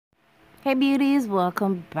Hey beauties,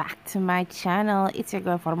 welcome back to my channel. It's your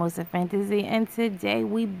girl Formosa Fantasy, and today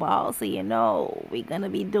we ballsy, we're gonna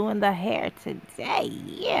be doing the hair today.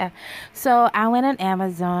 Yeah. So I went on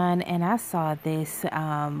Amazon and I saw this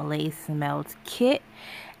lace melt kit,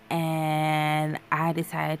 and I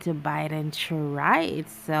decided to buy it and try it.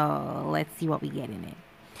 So let's see what we get in it.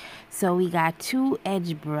 So we got two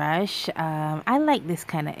edge brush. I like this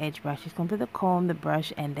kind of edge brush. It comes with the comb, the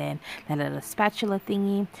brush, and then that little spatula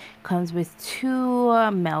thingy. Comes with two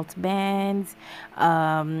melt bands.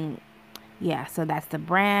 Um, yeah, so that's the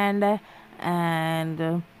brand. And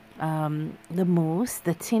the mousse,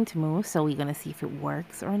 the tint mousse. So we're gonna see if it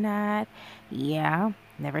works or not. Yeah,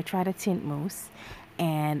 never tried a tint mousse.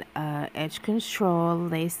 And edge control,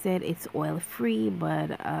 they said it's oil free,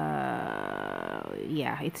 but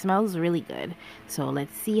yeah, it smells really good. So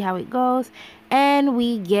let's see how it goes. And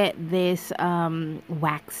we get this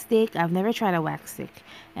wax stick. I've never tried a wax stick.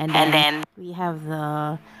 And then we have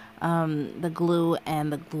the glue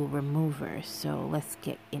and the glue remover. So let's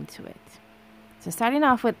get into it. So starting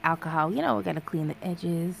off with alcohol, we're going to clean the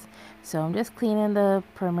edges. So I'm just cleaning the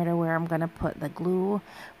perimeter where I'm going to put the glue.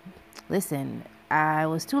 Listen, I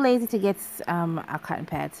was too lazy to get a cotton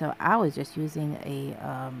pad, so I was just using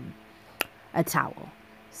a towel.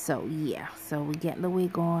 So yeah, so we get the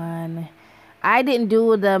wig on. I didn't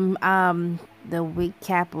do the wig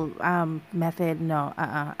cap method. No,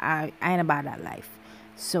 I ain't about that life.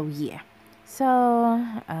 So yeah, so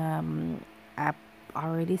I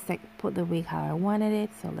already put the wig how I wanted it.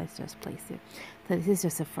 So let's just place it. So this is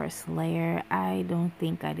just the first layer. I don't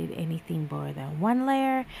think I did anything more than one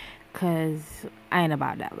layer, cause I ain't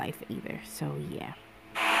about that life either. So yeah.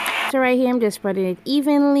 So right here, I'm just spreading it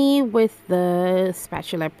evenly with the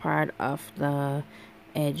spatula part of the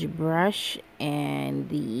edge brush.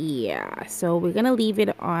 And yeah, so we're gonna leave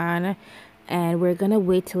it on and we're gonna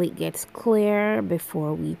wait till it gets clear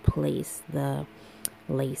before we place the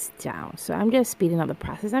lace down. So I'm just speeding up the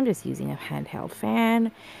process. I'm just using a handheld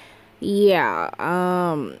fan. Yeah,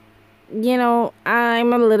 I'm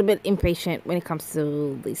a little bit impatient when it comes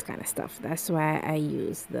to this kind of stuff. That's why I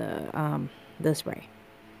use the spray.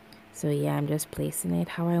 So yeah, I'm just placing it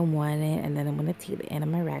how I want it, and then I'm gonna take the end of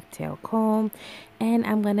my ragtail comb and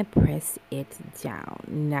I'm gonna press it down.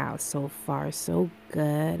 Now, so far so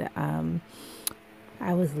good.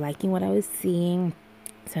 I was liking what I was seeing,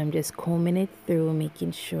 so I'm just combing it through,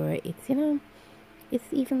 making sure it's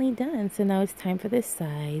evenly done. So now it's time for the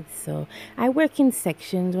sides. So I work in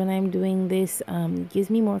sections when I'm doing this. It gives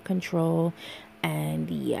me more control. And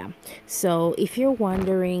yeah, so if you're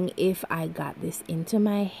wondering if I got this into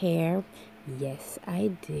my hair, yes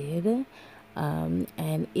I did.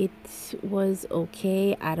 And it was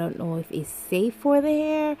okay. I don't know if it's safe for the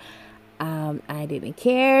hair. I didn't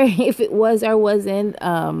care if it was or wasn't.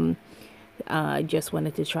 I just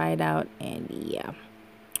wanted to try it out. And yeah,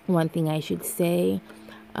 one thing I should say,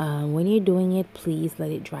 when you're doing it, please let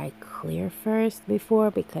it dry clear first before,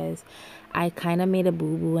 because I kind of made a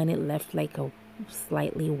boo-boo and it left like a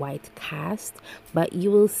slightly white cast, but you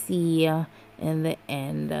will see in the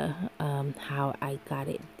end how I got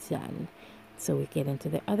it done. So we get into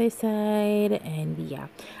the other side, and yeah,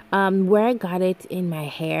 where I got it in my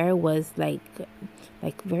hair was like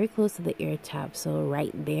very close to the ear top, so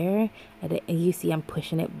right there, and you see I'm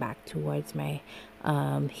pushing it back towards my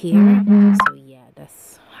hair. So yeah,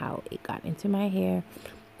 that's how it got into my hair.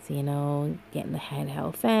 So getting the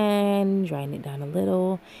handheld fan, drying it down a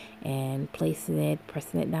little, and placing it,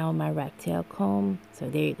 pressing it down with my rat tail comb. So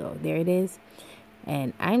there you go, there it is.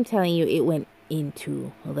 And I'm telling you, it went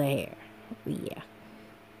into the hair. Yeah.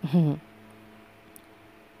 So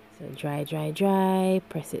dry, dry, dry,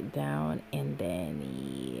 press it down, and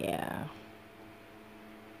then yeah,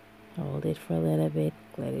 hold it for a little bit,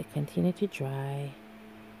 let it continue to dry.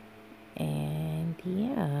 And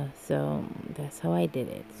yeah, so that's how I did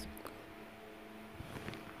it.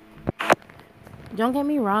 Don't get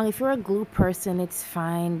me wrong, if you're a glue person, it's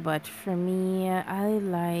fine, but for me, I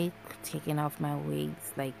like taking off my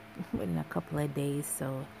wigs like within a couple of days.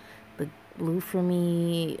 So the glue for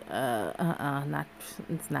me, not,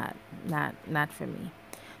 it's not for me.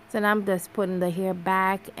 So now I'm just putting the hair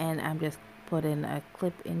back, and I'm just putting a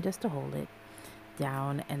clip in just to hold it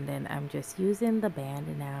down, and then I'm just using the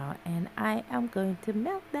band now, and I am going to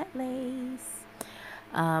melt that lace.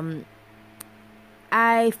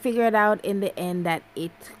 I figured out in the end that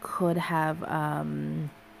it could have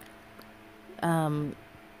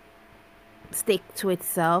stick to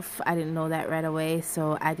itself. I didn't know that right away,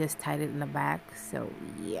 so I just tied it in the back. So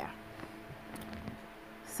yeah,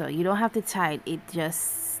 so you don't have to tie it, it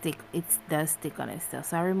just does stick on itself.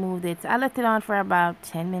 So I removed it. I left it on for about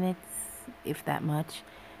 10 minutes, if that much.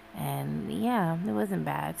 And yeah, it wasn't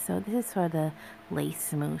bad. So this is for the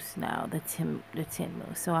lace mousse now, the tin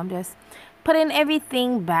mousse. So I'm just putting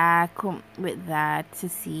everything back with that to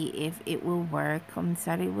see if it will work. I'm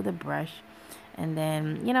starting with a brush, and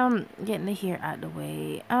then getting the hair out the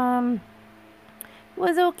way.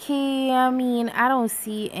 Was okay. I mean, I don't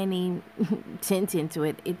see any tint into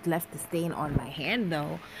it. It left the stain on my hand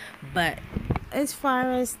though. But as far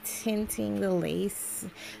as tinting the lace,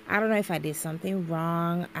 I don't know if I did something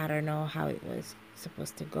wrong. I don't know how it was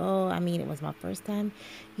supposed to go. I mean, it was my first time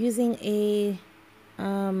using a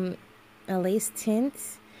lace tint.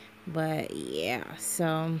 But yeah,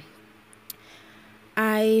 so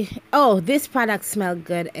this product smelled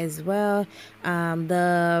good as well.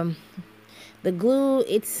 The glue,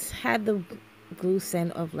 it's had the glue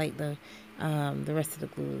scent of like the rest of the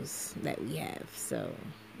glues that we have. So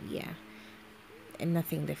yeah, and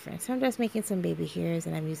nothing different. So I'm just making some baby hairs,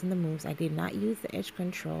 and I'm using the moves. I did not use the edge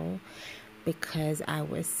control because I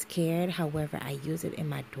was scared. However, I used it in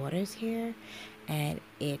my daughter's hair, and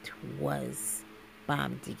it was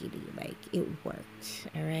bomb diggity. Like, it worked.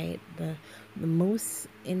 All right, the mousse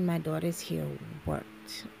in my daughter's hair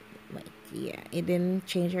worked. Like, yeah, it didn't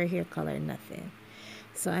change her hair color, nothing.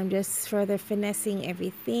 So I'm just further finessing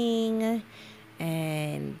everything,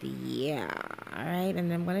 and yeah, all right.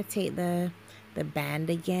 And I'm gonna take the band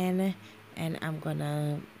again, and I'm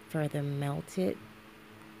gonna further melt it.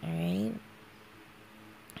 All right.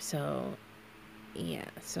 So yeah,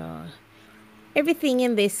 so everything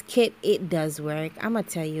in this kit, it does work. I'm gonna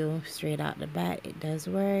tell you straight out the bat, it does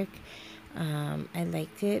work. I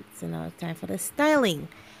liked it. So now it's time for the styling.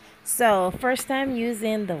 So first time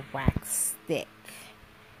using the wax stick.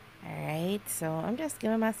 Alright, so I'm just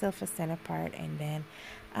giving myself a center part, and then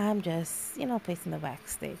I'm just, placing the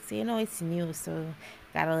wax stick. So it's new, so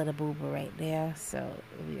got a little boober right there, so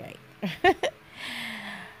it'll be right.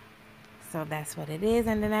 So that's what it is.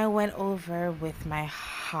 And then I went over with my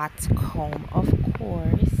hot comb, of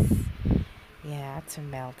course, yeah, to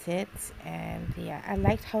melt it. And yeah, I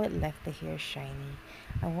liked how it left the hair shiny.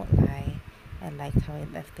 I won't lie, I liked how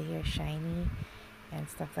it left the hair shiny and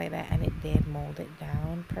stuff like that, and it did mold it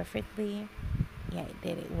down perfectly. Yeah, it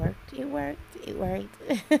did. It worked.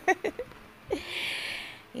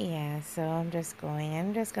 Yeah, so I'm just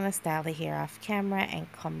gonna style the hair off camera and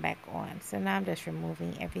come back on. So now I'm just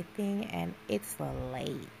removing everything, and it's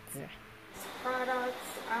late.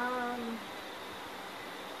 Products, I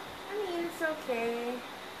mean, it's okay.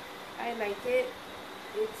 I like it.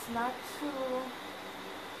 It's not too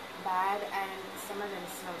bad, and some of them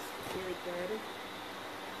smells really good.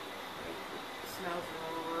 It smells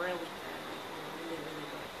really good, really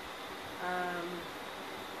good.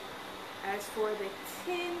 As for the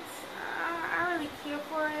tint, I don't really care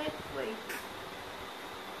for it,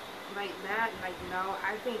 like that. Like, no,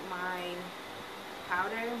 I think my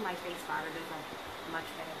face powder does a much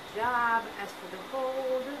better job. As for the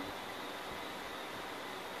gold,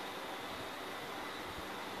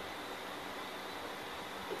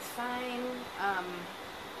 it's fine.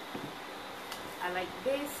 I like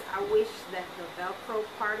this. I wish that the Velcro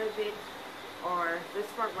part of it, or this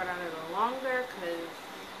part, went on a little longer, because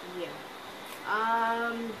yeah.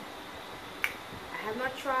 I have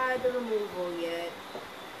not tried the removal yet.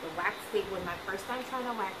 The wax stick was my first time trying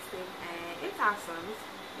a wax stick, and it's awesome.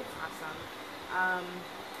 It's awesome.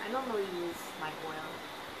 I normally use my oil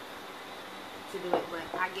to do it, but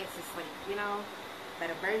I guess it's like,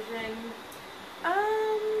 better version.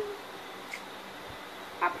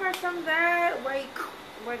 Apart from that,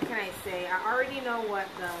 what can I say? I already know what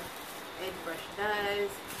the edge brush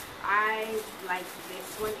does. I like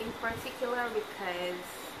this one in particular because,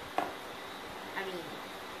 I mean,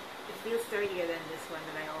 it feels sturdier than this one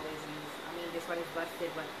that I always use. I mean, this one is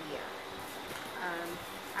busted, but yeah.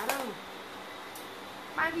 I don't know.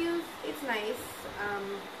 My views, it's nice.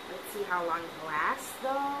 Let's see how long it lasts,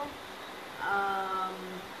 though.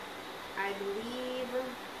 I believe,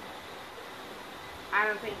 I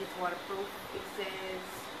don't think it's waterproof.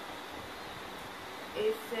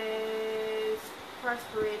 It says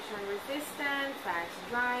perspiration resistant, fast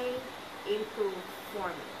drying, improved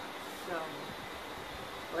formula. So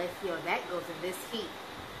let's see how that goes in this heat.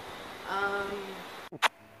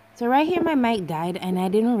 So right here my mic died, and I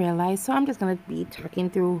didn't realize, so I'm just going to be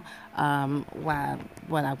talking through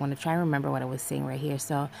what I want to try and remember what I was saying right here.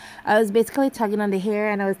 So I was basically tugging on the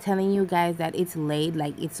hair, and I was telling you guys that it's laid,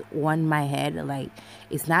 like it's on my head, like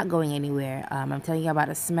it's not going anywhere. I'm telling you about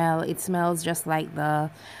the smell. It smells just like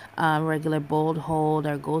the regular Bold Hold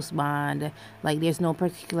or Ghost Bond. Like, there's no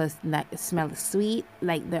particular smell sweet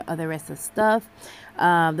like the other rest of stuff.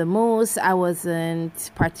 The mousse I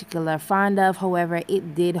wasn't particular fond of. However,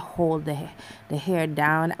 it did hold the hair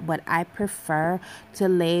down, but I prefer to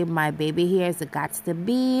lay my baby hairs. It got to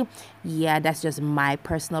be. Yeah, that's just my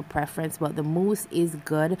personal preference, but the mousse is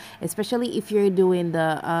good, especially if you're doing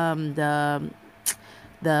the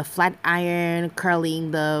flat iron,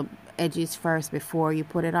 curling the edges first before you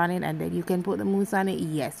put it on it, and then you can put the mousse on it.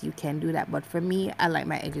 Yes, you can do that, but for me, I like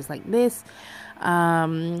my edges like this.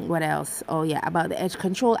 What else? Oh yeah, about the edge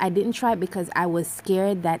control, I didn't try it because I was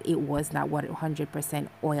scared that it was not 100%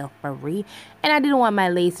 oil free, and I didn't want my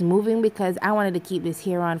lace moving because I wanted to keep this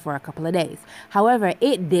hair on for a couple of days. However,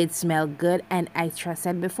 it did smell good, and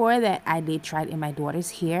said before that I did try it in my daughter's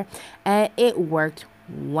hair, and it worked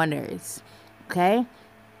wonders. Okay.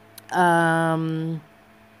 um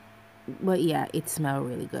but yeah, it smelled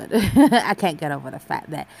really good. I can't get over the fact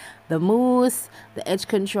that the mousse, the edge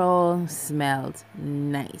control smelled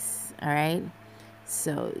nice. All right.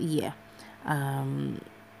 So yeah. um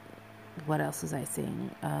what else was I saying?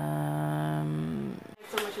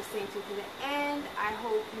 So much for staying tuned to the end. I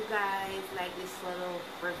hope you guys like this little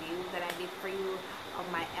review that I did for you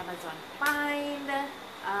of my Amazon find.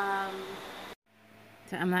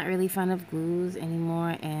 So I'm not really fond of glues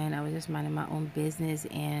anymore, and I was just minding my own business,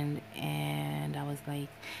 and I was like,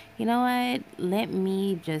 you know what? Let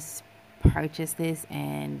me just purchase this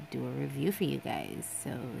and do a review for you guys.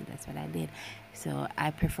 So that's what I did. So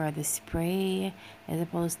I prefer the spray as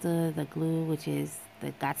opposed to the glue, which is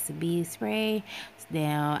the Gots to Be spray.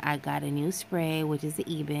 Now I got a new spray, which is the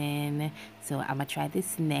Eben. So I'm gonna try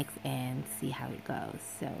this next and see how it goes.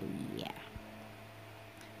 So yeah.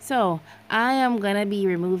 So I am gonna be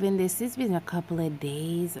removing this. It's been a couple of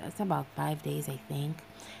days. It's about 5 days, I think.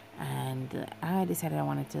 And I decided I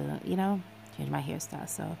wanted to, change my hairstyle.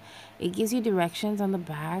 So it gives you directions on the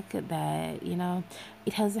back that,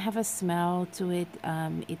 it doesn't have a smell to it.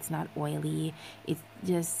 It's not oily. It's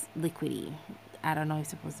just liquidy. I don't know if it's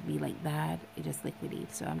supposed to be like that. It's just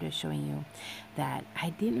liquidy. So I'm just showing you that I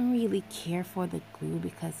didn't really care for the glue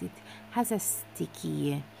because it has a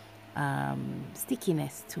stickiness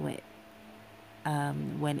to it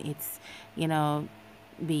when it's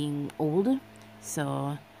being old.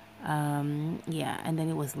 So yeah, and then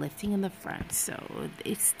it was lifting in the front, so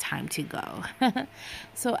it's time to go.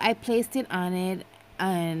 So I placed it on it,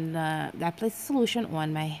 and I placed the solution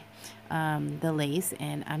on my the lace,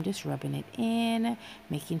 and I'm just rubbing it in,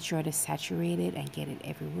 making sure to saturate it and get it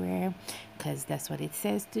everywhere because that's what it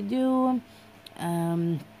says to do.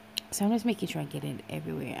 So I'm just making sure I get it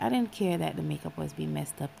everywhere. I didn't care that the makeup was being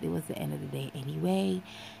messed up. It was the end of the day anyway,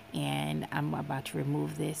 and I'm about to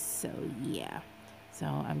remove this. So yeah. So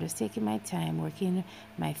I'm just taking my time, working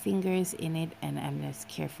my fingers in it, and I'm just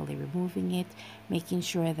carefully removing it, making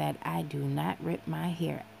sure that I do not rip my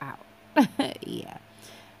hair out. Yeah.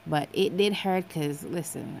 But it did hurt because,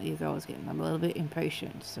 listen, your girl was getting a little bit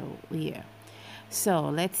impatient. So yeah. So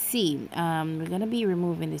let's see. We're gonna be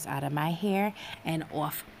removing this out of my hair and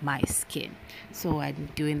off my skin. So I'm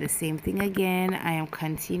doing the same thing again. I am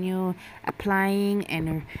continue applying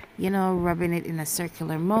and rubbing it in a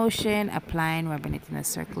circular motion, applying, rubbing it in a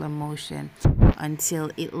circular motion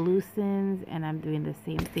until it loosens. And I'm doing the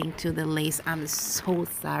same thing to the lace. I'm so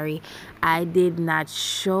sorry, I did not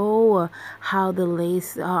show how the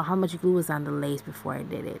lace, how much glue was on the lace before I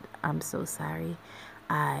did it. I'm so sorry,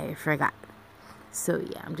 I forgot. So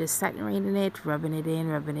yeah, I'm just saturating it, rubbing it in,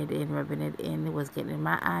 rubbing it in, rubbing it in. It was getting in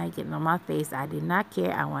my eye, getting on my face. I did not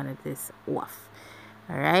care. I wanted this off.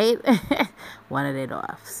 All right. Wanted it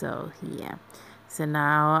off. So yeah. So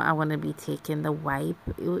now I want to be taking the wipe.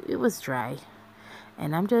 It was dry.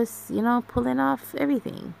 And I'm just, pulling off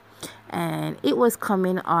everything. And it was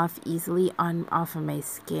coming off easily off of my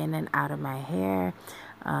skin and out of my hair.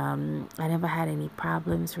 I never had any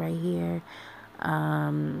problems right here.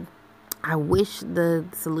 I wish the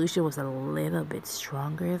solution was a little bit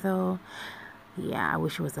stronger though. Yeah, I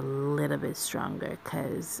wish it was a little bit stronger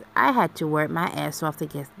because I had to work my ass off to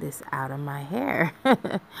get this out of my hair.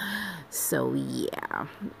 So yeah.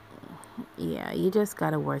 Yeah, you just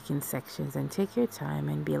gotta work in sections and take your time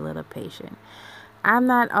and be a little patient. I'm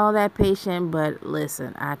not all that patient, but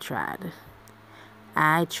listen, I tried.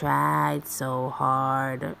 I tried so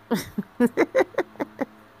hard.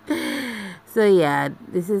 So yeah,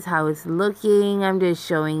 this is how it's looking. I'm just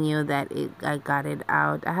showing you that I got it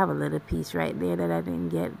out. I have a little piece right there that I didn't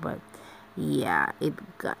get, but yeah,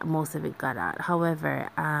 most of it got out. However,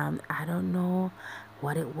 I don't know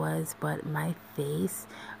what it was, but my face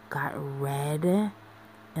got red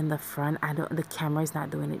in the front. I don't, the camera is not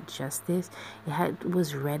doing it justice. It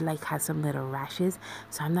was red, like had some little rashes,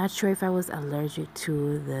 so I'm not sure if I was allergic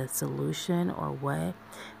to the solution or what.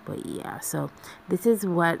 But yeah, so this is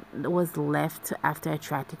what was left after I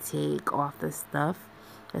tried to take off the stuff.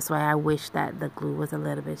 That's why I wish that the glue was a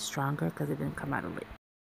little bit stronger, because it didn't come out of it.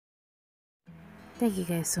 Thank you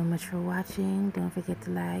guys so much for watching. Don't forget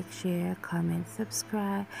to like, share, comment,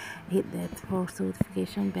 subscribe, hit that post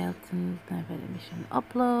notification bell to never miss an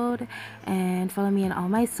upload, and follow me on all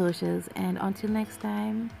my socials. And until next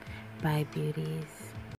time, bye beauties.